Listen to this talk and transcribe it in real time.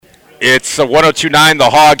It's 102.9 The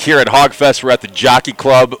Hog here at Hog Fest. We're at the Jockey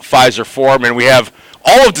Club Pfizer Forum, and we have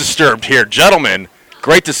all of Disturbed here. Gentlemen,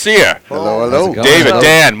 great to see you. Hello. David,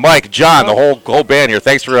 Dan, Mike, John, the whole band here.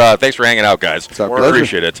 Thanks for hanging out, guys. It's our pleasure.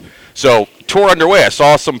 Appreciate it. So, tour underway. I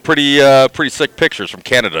saw some pretty sick pictures from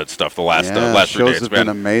Canada and stuff the last 3 days. Shows have been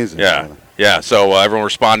amazing. Yeah. So everyone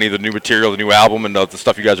responding to the new material, the new album, and the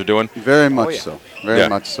stuff you guys are doing. Very much so. Very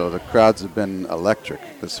much so. The crowds have been electric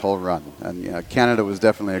this whole run, and Canada was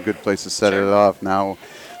definitely a good place to set it off. Now,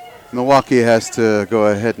 Milwaukee has to go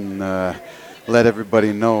ahead and let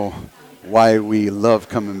everybody know why we love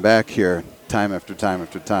coming back here time after time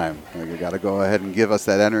after time. You got to go ahead and give us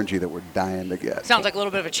that energy that we're dying to get. Sounds like a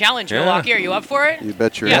little bit of a challenge, Milwaukee. Are you up for it? You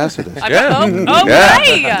bet your ass it is. Right.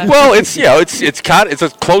 Well, it's it's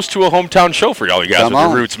as close to a hometown show for y'all. You guys with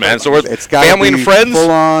your roots, man. So it's family and friends.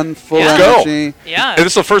 Full energy. Yeah. And this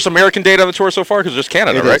is the first American date on the tour so far because it's just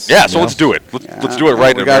Canada, right? Yeah. So let's do it. Let's do it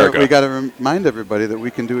right in America. We got to remind everybody that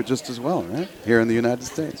we can do it just as well, right? Here in the United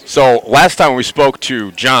States. So last time we spoke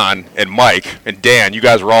to John and Mike and Dan, you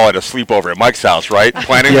guys were all at a sleepover at Mike's house, right?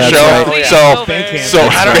 Planning the show. Right. So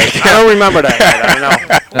I don't remember that. I don't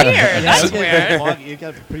know. Weird. That's weird. It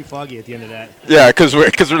got pretty foggy at the end of that. Yeah, because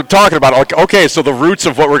we're talking about okay, so the roots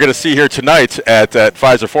of what we're going to see here tonight at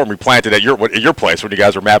Pfizer Forum, we planted at your place when you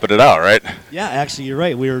guys were mapping it out, right? Yeah, actually, you're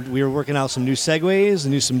right. We were working out some new segues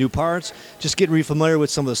and some new parts, just getting re-familiar with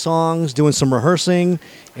some of the songs, doing some rehearsing,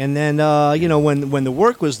 and then when the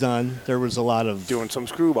work was done, there was a lot of doing some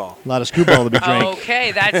screwball. A lot of screwball to be drank.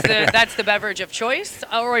 Okay, that's the beverage of choice,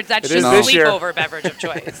 or is that just sleepover beverage of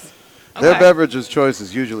choice? Okay. Their beverage of choice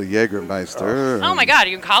is usually Jägermeister. Oh my God, are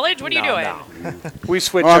you in college? What are you doing? No. We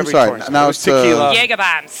switch every course. Now it's tequila.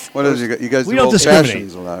 Jägerbombs. What is you guys We do? don't Old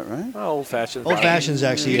fashions a lot, right? Old fashions. Old fashions,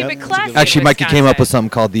 actually. Keep it classy. Actually, Mikey came up with something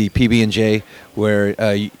called the PB&J,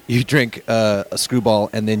 where you drink a screwball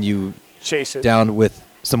and then you chase it down with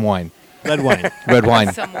some wine. Red wine. Red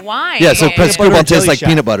wine. Some wine. Yeah, so screwball tastes like shot.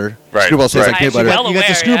 peanut butter. Right. Screwball tastes like peanut butter. You got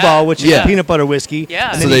the screwball, which is peanut butter whiskey.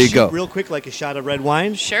 Yeah. And So then there you shoot go. real quick like a shot of red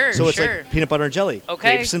wine. Sure, So it's sure. like peanut butter and jelly.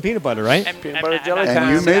 Okay. Grapes and peanut butter, right? Peanut butter jelly And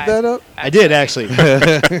time. you made that up? I did, actually. All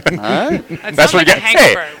right. That's what like you a get.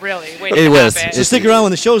 Hey. hangover, really. It was. So stick around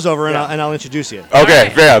when the show's over, and I'll introduce you. Okay,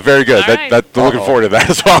 right. yeah, very good. All right. Looking forward to that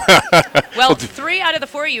as well. Well, 3 out of the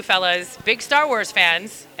 4 of you fellas, big Star Wars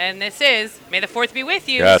fans, and this is May the 4th be with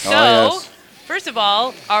you. Yes. So, yes. first of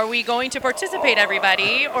all, are we going to participate,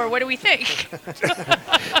 everybody, or what do we think?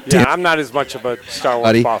 Yeah, I'm not as much of a Star Wars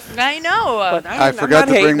Buddy. buff. I know. But I forgot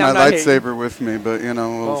to bring my lightsaber with me, but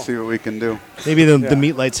we'll see what we can do. Maybe the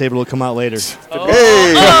meat lightsaber will come out later.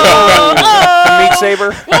 Hey! Meat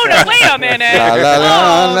saber. Whoa, no, wait a minute. La, la,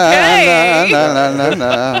 la, la, Okay. la, la, la,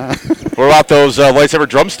 la. What about those lightsaber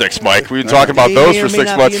drumsticks, Mike? We've been talking about those for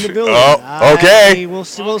 6 months. Oh, okay. We'll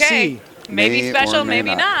see. Okay. Maybe May special, or may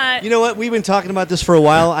maybe not. not. You know what? We've been talking about this for a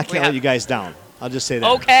while. I can't let you guys down. I'll just say that.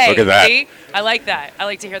 Okay. Look at that. See? I like that. I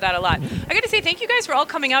like to hear that a lot. I got to say thank you guys for all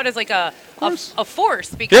coming out as like a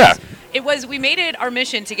force because we made it our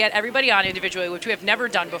mission to get everybody on individually, which we have never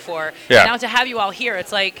done before. Yeah. And now to have you all here,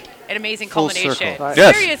 it's like an amazing Full culmination. circle. Right.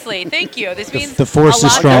 Yes. Seriously, thank you. This means The force a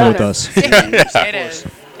is lot strong to with us. It is. It is.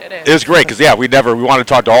 It was great because, we wanted to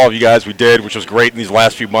talk to all of you guys. We did, which was great in these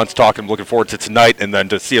last few months talking. Looking forward to tonight and then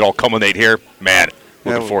to see it all culminate here. Man,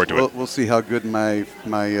 looking forward to it. We'll see how good my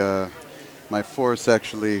force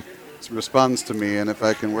actually responds to me, and if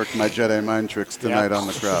I can work my Jedi mind tricks tonight on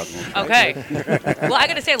the crowd. Okay. Well, I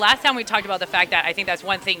got to say, last time we talked about the fact that I think that's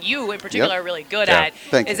one thing you in particular are really good at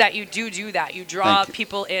Thank is you. that you do that. You draw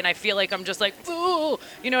people in. I feel like I'm just like, ooh,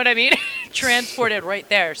 you know what I mean? Transported right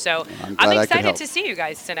there. So I'm glad I'm I could excited help. to see you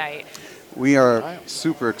guys tonight. We are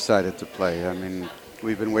super excited to play. I mean,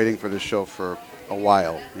 we've been waiting for this show for a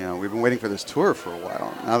while. We've been waiting for this tour for a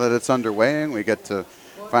while. Now that it's underway and we get to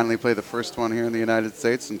finally play the first one here in the United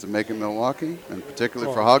States and to make it Milwaukee, and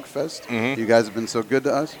particularly for Hog Fest. You guys have been so good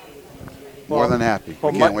to us. More than happy.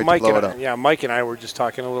 We can't wait to blow it up. Yeah, Mike and I were just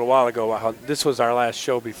talking a little while ago about how this was our last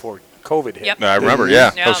show before COVID hit. Yep. I remember,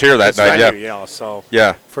 Yeah. I was here that That's night, venue, so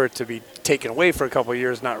Yeah. for it to be taken away for a couple of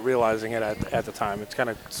years, not realizing it at the time, it's kind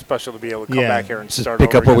of special to be able to come back here and Just start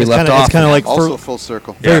pick over up where we again. left off. It's kind of like Also full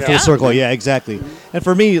circle. very full Yeah. circle. Yeah, exactly. And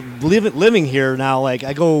for me, living here now, like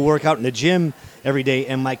I go work out in the gym every day,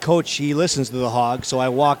 and my coach, he listens to the Hog, so I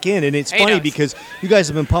walk in, and it's He funny knows. because you guys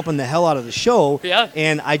have been pumping the hell out of the show, Yeah.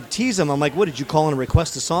 and I tease him. I'm like, what, did you call and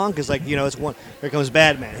request a song? Because, like, it's one, here comes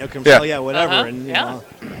Badman, here comes, whatever, Uh-huh. and, Yeah.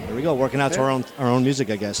 here we go, working out to our own music,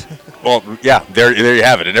 I guess. Well, yeah, there you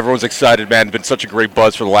have it. And everyone's excited, man. Been such a great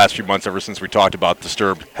buzz for the last few months ever since we talked about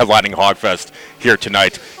Disturbed headlining Hog Fest here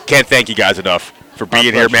tonight. Can't thank you guys enough. for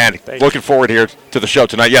being here, man. Looking forward here to the show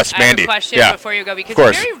tonight. Yes, Mandy. I have a question before you go, because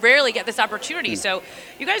you very rarely get this opportunity. So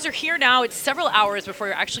you guys are here now. It's several hours before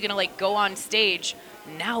you're actually going to go on stage.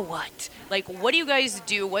 Now what? What do you guys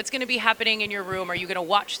do? What's going to be happening in your room? Are you going to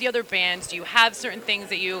watch the other bands? Do you have certain things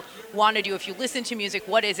that you want to do? If you listen to music,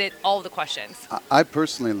 what is it? All of the questions. I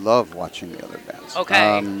personally love watching the other bands.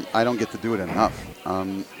 Okay. I don't get to do it enough.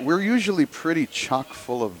 We're usually pretty chock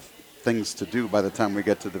full of things to do by the time we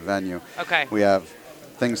get to the venue. Okay. We have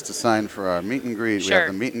things to sign for our meet and greet. Sure. We have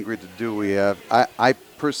the meet and greet to do. I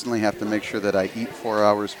personally have to make sure that I eat 4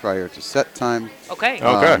 hours prior to set time. Okay.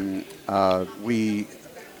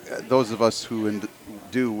 Those of us who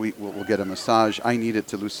will get a massage. I need it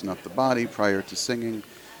to loosen up the body prior to singing.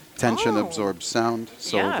 Tension absorbs sound,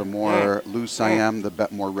 so the more loose I am, the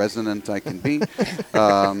more resonant I can be.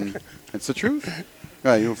 It's the truth.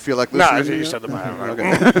 You feel like listening? No, you said the mind.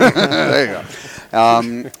 Okay. There you go.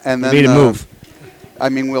 And then need to move. I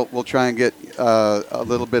mean, we'll try and get a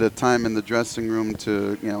little bit of time in the dressing room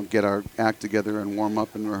to get our act together and warm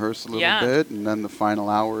up and rehearse a little bit, and then the final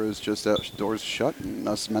hour is just doors shut and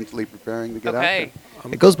us mentally preparing to get out there.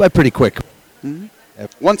 It goes by pretty quick. Mm-hmm.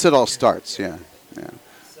 Once it all starts, yeah.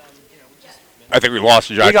 I think we lost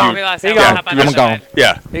you, John. We lost him. I'm gone.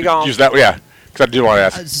 Yeah. He gone. Use that. Yeah. Because I do want to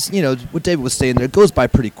ask. What David was saying there, it goes by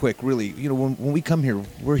pretty quick, really. When we come here,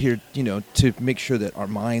 we're here, to make sure that our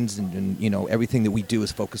minds and everything that we do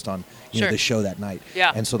is focused on, the show that night.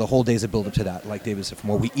 Yeah. And so the whole day is a build up to that. Like David said,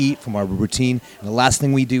 from what we eat, from our routine. And the last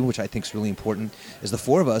thing we do, which I think is really important, is the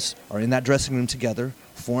four of us are in that dressing room together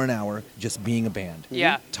for an hour, just being a band.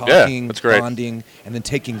 Yeah. Talking, that's great. bonding, and then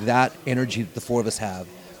taking that energy that the four of us have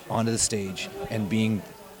onto the stage and being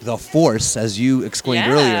the force, as you explained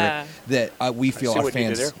earlier, that we feel our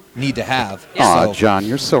fans need to have. Oh, John,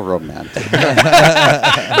 you're so romantic.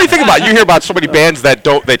 What do you think about? You hear about so many bands that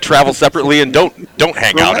they travel separately and don't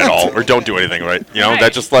hang out at all or don't do anything, right?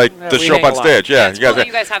 That's just like the show up on stage. Yeah, it's cool that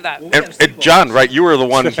you guys have that. And John, right? You were the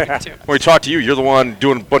one when we talked to you. You're the one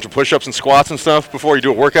doing a bunch of push-ups and squats and stuff before you do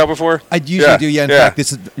a workout before. I usually do. Yeah. In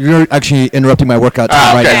fact, you're actually interrupting my workout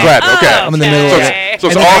time right now. Glad. Okay. I'm in the middle of it. So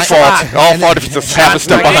it's all fault. All fault if it's just half a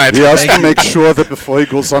step behind. He has to make sure that before he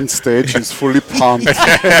goes on stage, he's fully pumped.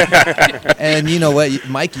 And you know what,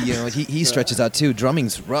 Mikey, he stretches out too.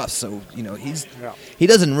 Drumming's rough, so he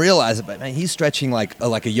doesn't realize it, but man, he's stretching like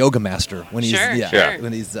a yoga master when he's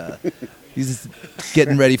when he's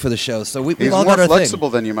getting ready for the show. So we've he's all more got our flexible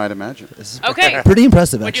than you might imagine. Okay. Pretty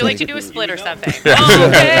impressive, Would actually. you like to do a split or something?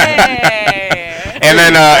 Okay. And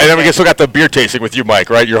then we still got the beer tasting with you, Mike,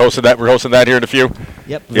 right? You're hosting that. We're hosting that here in a few.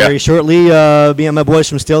 Yep. Very shortly, me and my boys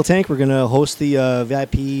from Steel Tank, we're going to host the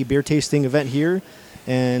VIP beer tasting event here.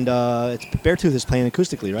 And it's Beartooth is playing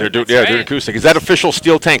acoustically, right? They're doing acoustic. Is that official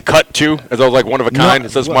Steel Tank cut too? Is that like one of a kind? No,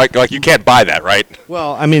 it says Mike, like you can't buy that, right?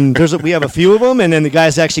 Well, I mean, we have a few of them, and then the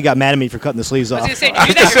guys actually got mad at me for cutting the sleeves off. I was going to say,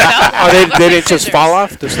 did you do that yourself? They didn't just fall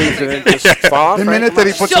off? The sleeves didn't just fall off? The minute that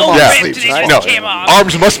he puts them So on ripped, sleeves, they right? just came off.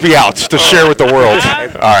 Arms must be out to share with the world.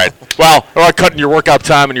 All right. Well, we're not cutting your workout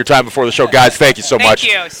time and your time before the show, guys. Thank you so much.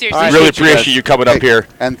 Thank you. Seriously. Right. Really appreciate you coming up here.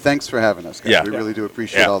 And thanks for having us, guys. Yeah. We really do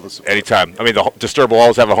appreciate all the support. Anytime. I mean, the Disturb will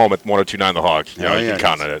always have a home at 1029 The Hog. You Yeah, can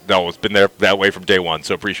count on it. No, it's been there that way from day one,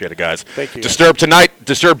 so appreciate it, guys. Thank you. Disturb tonight.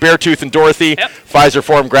 Disturb Beartooth and Dorothy. Yep. Pfizer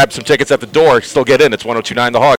Forum. Grab some tickets at the door. Still get in. It's 1029 The Hog.